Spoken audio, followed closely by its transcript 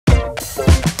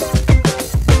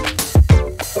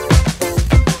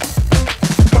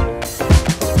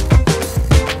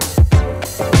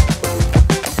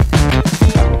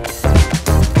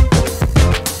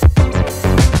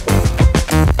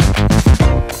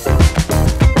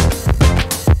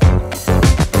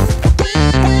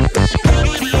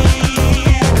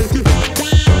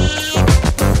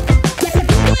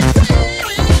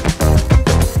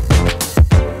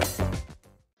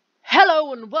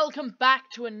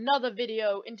another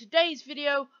video. In today's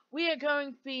video, we are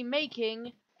going to be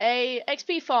making a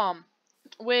XP farm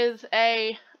with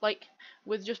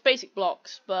with just basic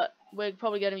blocks, but we're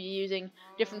probably going to be using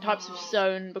different types of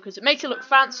stone because it makes it look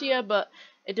fancier, but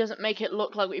it doesn't make it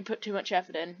look like we put too much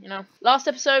effort in, you know. Last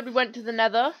episode we went to the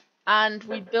Nether and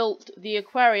we built the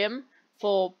aquarium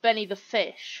for Benny the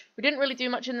fish. We didn't really do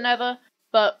much in the Nether,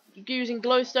 but using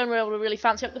glowstone we were able to really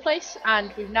fancy up the place,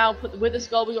 and we've now put the wither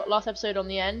skull we got last episode on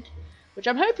the end, which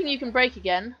I'm hoping you can break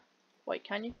again. Wait,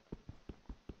 can you?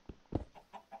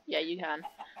 Yeah, you can.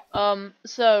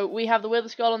 So we have the wither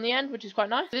skull on the end, which is quite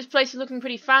nice. This place is looking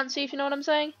pretty fancy, if you know what I'm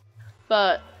saying.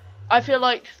 But I feel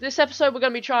like this episode we're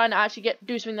going to be trying to actually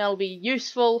do something that'll be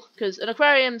useful, because an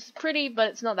aquarium's pretty, but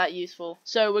it's not that useful.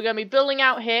 So we're going to be building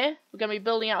out here. We're going to be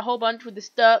building out a whole bunch with this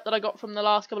dirt that I got from the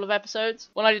last couple of episodes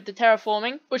when I did the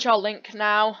terraforming, which I'll link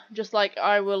now, just like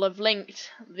I will have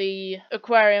linked the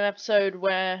aquarium episode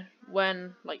when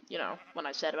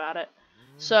I said about it.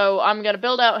 So I'm going to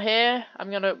build out here.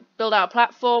 I'm going to build out a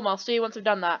platform. I'll see you once I've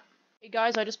done that. Hey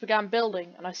guys, I just began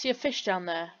building and I see a fish down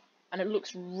there and it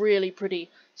looks really pretty,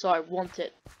 so I want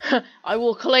it. I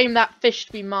will claim that fish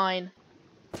to be mine.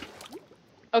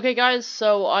 Okay guys,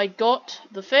 so I got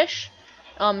the fish.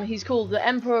 He's called the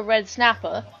Emperor Red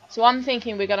Snapper, so I'm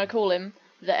thinking we're going to call him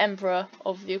the Emperor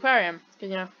of the Aquarium, because,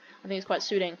 you know, I think it's quite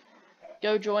suiting.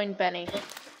 Go join Benny.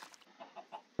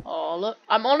 Oh, look.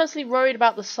 I'm honestly worried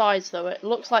about the size, though. It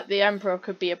looks like the Emperor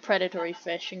could be a predatory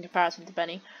fish in comparison to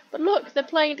Benny. But look, they're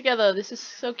playing together. This is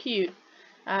so cute.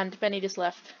 And Benny just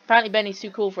left. Apparently Benny's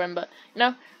too cool for him, but, you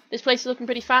know, this place is looking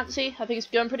pretty fancy. I think it's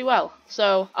going pretty well.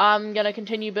 So, I'm going to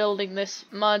continue building this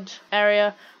mud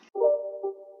area.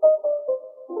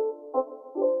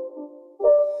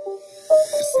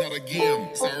 It's not a game,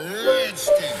 it's a rich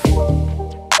thing.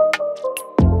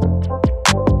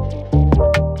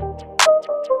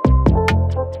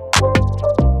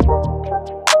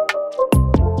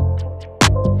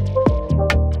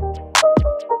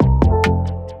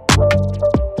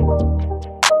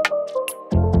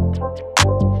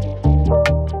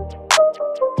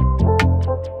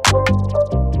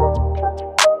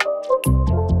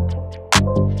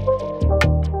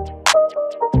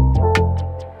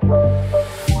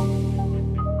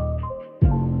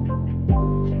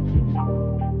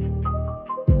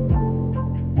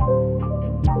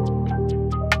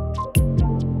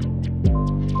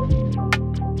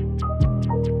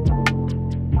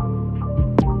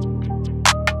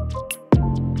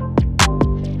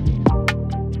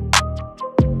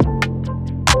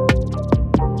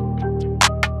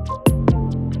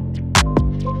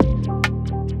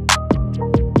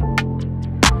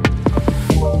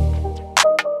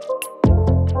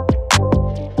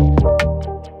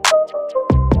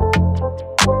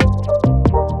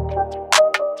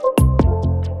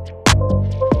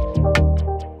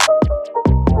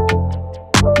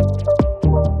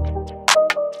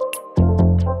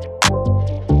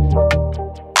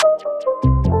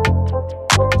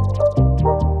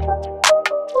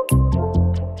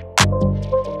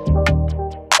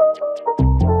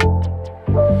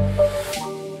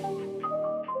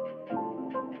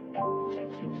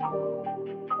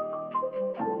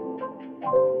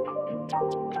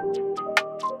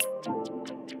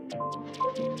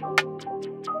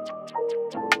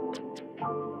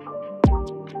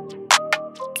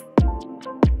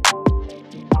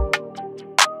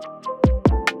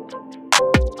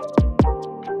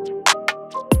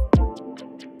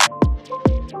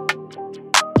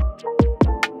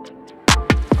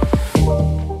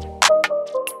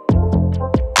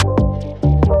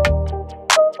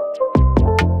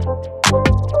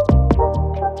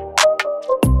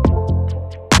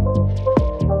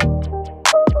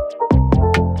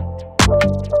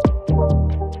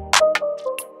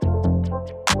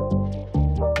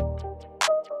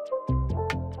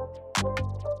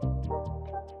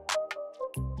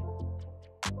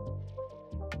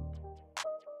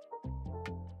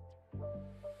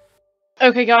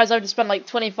 Okay guys, I've just spent like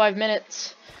 25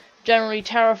 minutes generally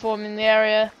terraforming the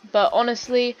area, but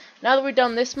honestly, now that we've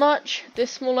done this much,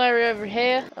 this small area over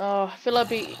here, I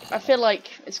feel like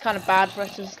it's kind of bad for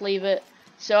us to just leave it.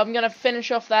 So I'm going to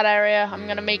finish off that area, I'm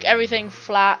going to make everything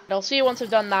flat. I'll see you once I've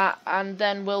done that, and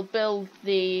then we'll build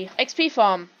the XP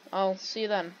farm. I'll see you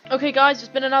then. Okay guys,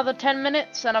 it's been another 10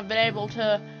 minutes, and I've been able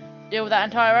to deal with that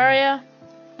entire area,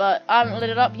 but I haven't lit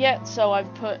it up yet, so I've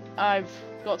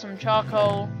got some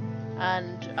charcoal,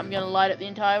 and I'm going to light up the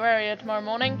entire area tomorrow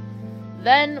morning.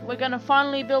 Then we're going to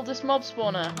finally build this mob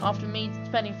spawner after me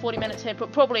spending 40 minutes here,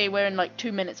 but probably we're in like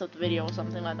 2 minutes of the video or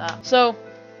something like that. So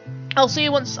I'll see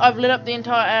you once I've lit up the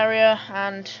entire area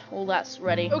and all that's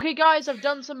ready. Okay guys, I've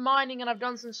done some mining and I've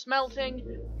done some smelting.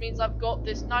 It means I've got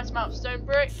this nice amount of stone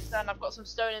bricks and I've got some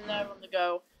stone in there on the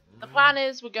go. The plan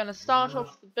is we're going to start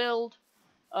off the build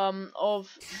of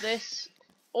this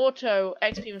auto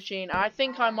XP machine. I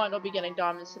think I might not be getting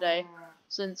diamonds today,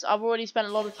 since I've already spent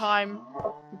a lot of time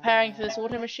preparing for this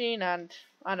auto machine, and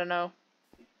I don't know.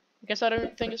 I guess I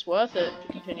don't think it's worth it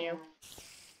to continue.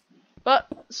 But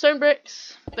stone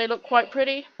bricks, they look quite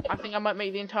pretty. I think I might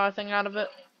make the entire thing out of it,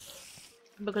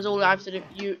 because all I have to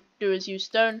do is use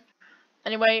stone.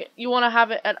 Anyway, you want to have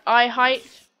it at eye height,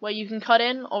 where you can cut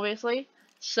in, obviously.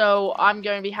 So I'm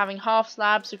going to be having half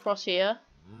slabs across here,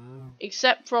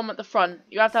 except from at the front.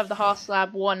 You have to have the half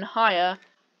slab one higher,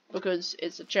 because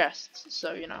it's a chest,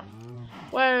 so you know.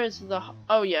 Where is the...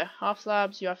 oh yeah, half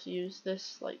slabs, you have to use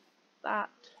this like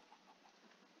that.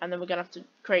 And then we're going to have to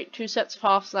create 2 sets of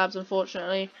half slabs,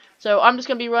 unfortunately. So I'm just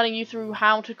going to be running you through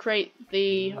how to create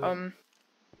the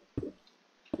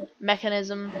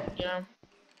mechanism, you know,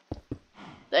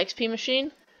 the XP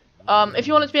machine. If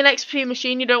you want it to be an XP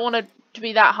machine, you don't want it to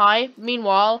be that high.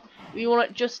 Meanwhile, if you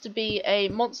want it just to be a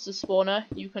monster spawner,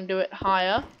 you can do it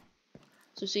higher.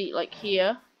 So see, like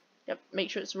here, yep,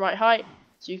 make sure it's the right height,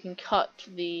 so you can cut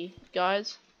the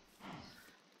guys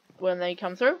when they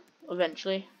come through,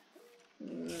 eventually.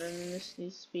 And then this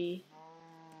needs to be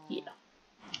here.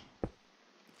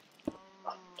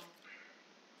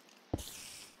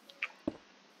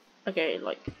 Okay,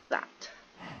 like that.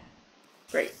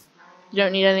 Great. You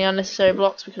don't need any unnecessary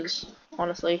blocks because,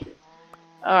 honestly,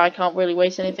 I can't really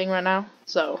waste anything right now.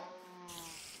 So,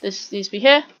 this needs to be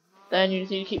here. Then you just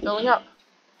need to keep building up.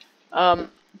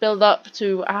 Build up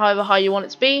to however high you want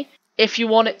it to be. If you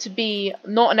want it to be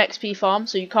not an XP farm,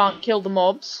 so you can't kill the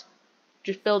mobs,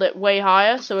 just build it way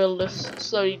higher, so it'll just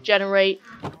slowly generate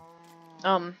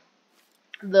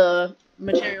the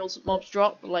materials that mobs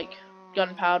drop, like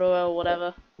gunpowder or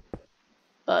whatever.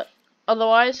 But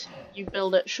otherwise, you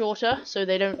build it shorter, so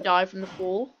they don't die from the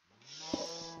fall.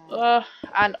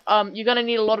 And you're gonna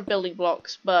need a lot of building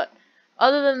blocks, but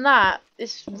other than that,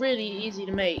 it's really easy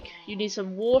to make. You need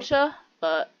some water,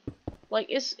 but like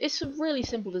it's a really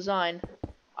simple design.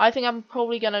 I think I'm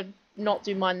probably gonna not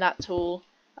do mine that tall,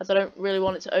 as I don't really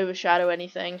want it to overshadow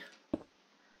anything.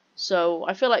 So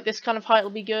I feel like this kind of height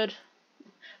will be good.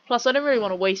 Plus, I don't really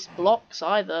want to waste blocks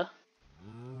either.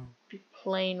 Be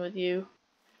plain with you.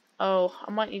 Oh, I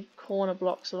might need corner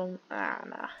blocks along. Ah,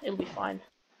 nah, it'll be fine.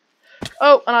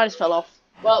 Oh, and I just fell off.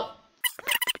 Well.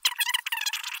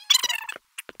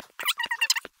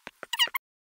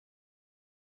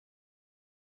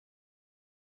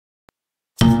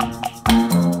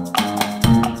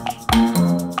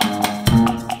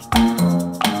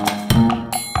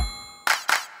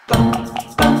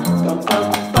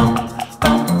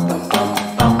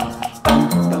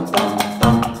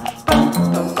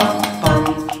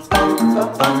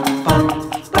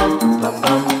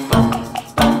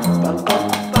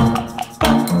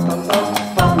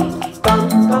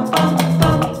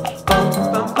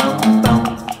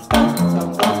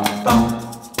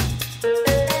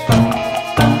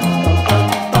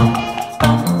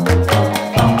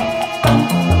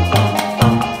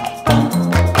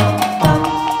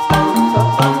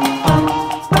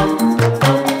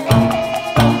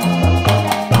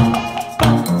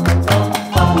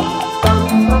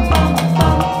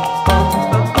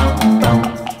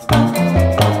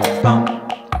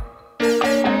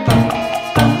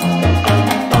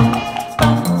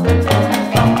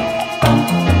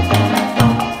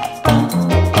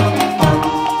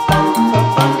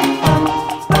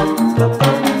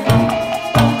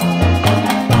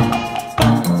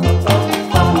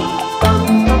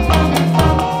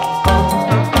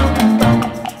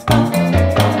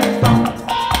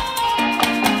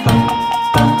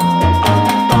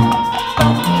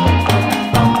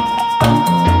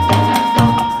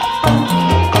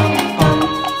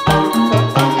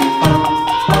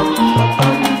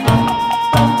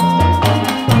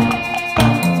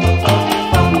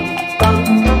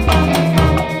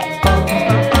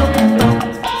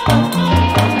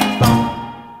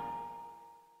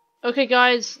 Okay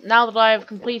guys, now that I have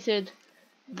completed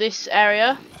this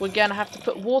area, we're gonna have to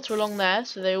put water along there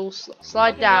so they all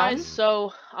slide down. Guys,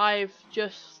 so I've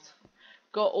just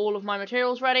got all of my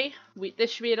materials ready. This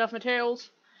should be enough materials.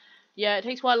 Yeah, it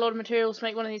takes quite a lot of materials to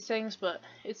make one of these things, but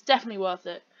it's definitely worth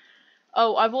it.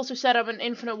 Oh, I've also set up an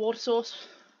infinite water source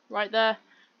right there.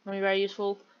 Gonna be very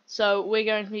useful. So we're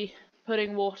going to be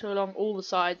putting water along all the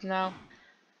sides now,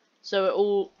 so it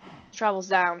all travels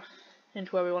down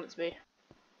into where we want it to be.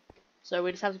 So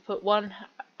we just have to put one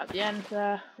at the end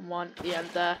there, and one at the end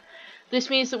there. This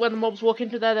means that when the mobs walk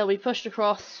into there, they'll be pushed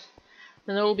across,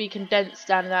 and they'll all be condensed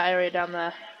down in that area down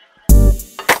there.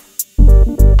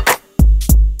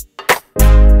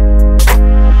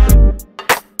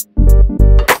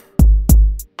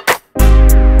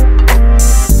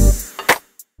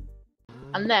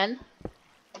 And then,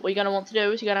 what you're going to want to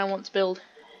do is you're going to want to build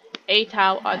a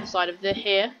tower either side of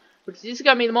here, which this is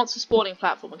going to be the monster spawning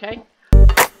platform, okay?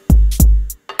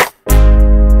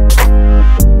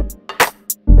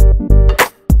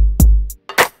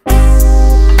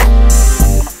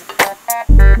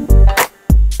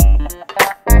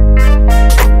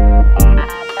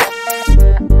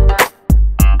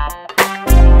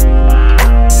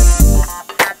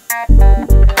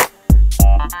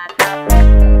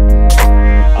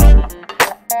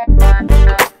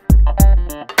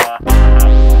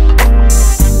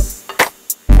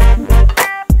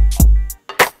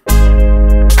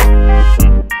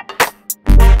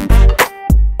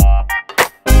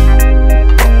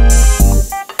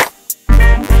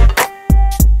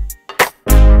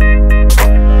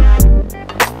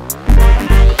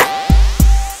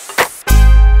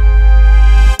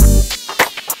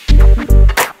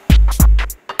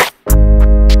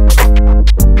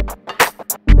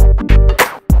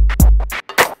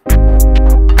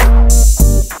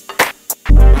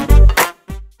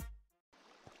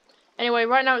 Anyway,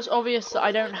 right now it's obvious that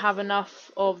I don't have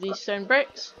enough of these stone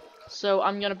bricks, so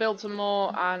I'm going to build some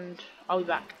more and I'll be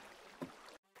back.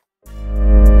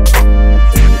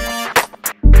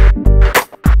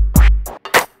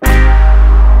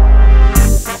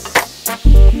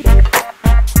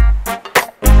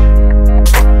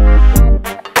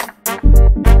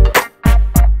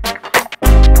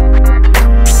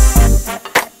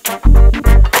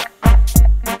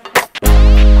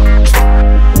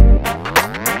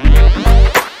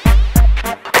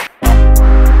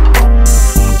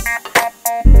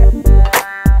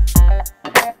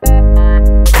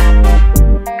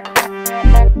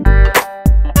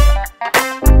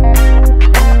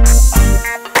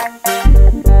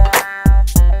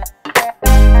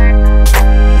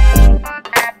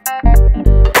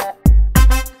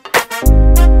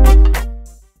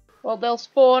 Well, they'll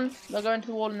spawn, they'll go into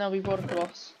the wall, and they'll be brought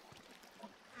across.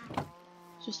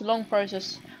 It's just a long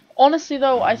process. Honestly,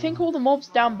 though, I think all the mobs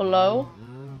down below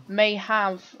may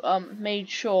have made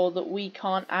sure that we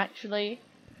can't actually...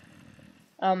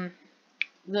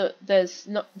 that there's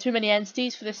not too many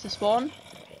entities for this to spawn.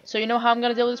 So you know how I'm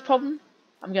going to deal with this problem?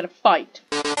 I'm going to fight.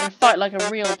 I'm going to fight like a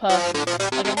real person.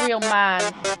 Like a real man.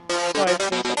 Sorry for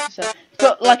being sexist,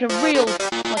 but like a real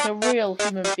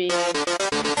human being.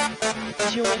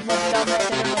 Because you always mobs down there, they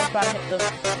don't know if I hit them.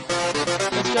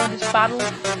 Let's go in this battle,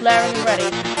 flaring and ready.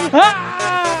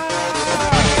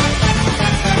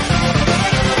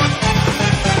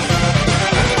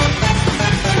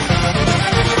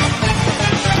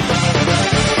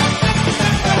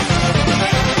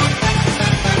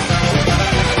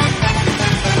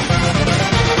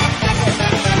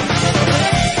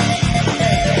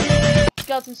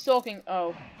 Skeleton stalking.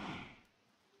 Oh.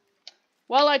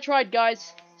 Well, I tried,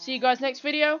 guys. See you guys next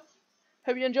video.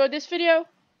 Hope you enjoyed this video.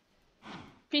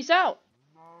 Peace out.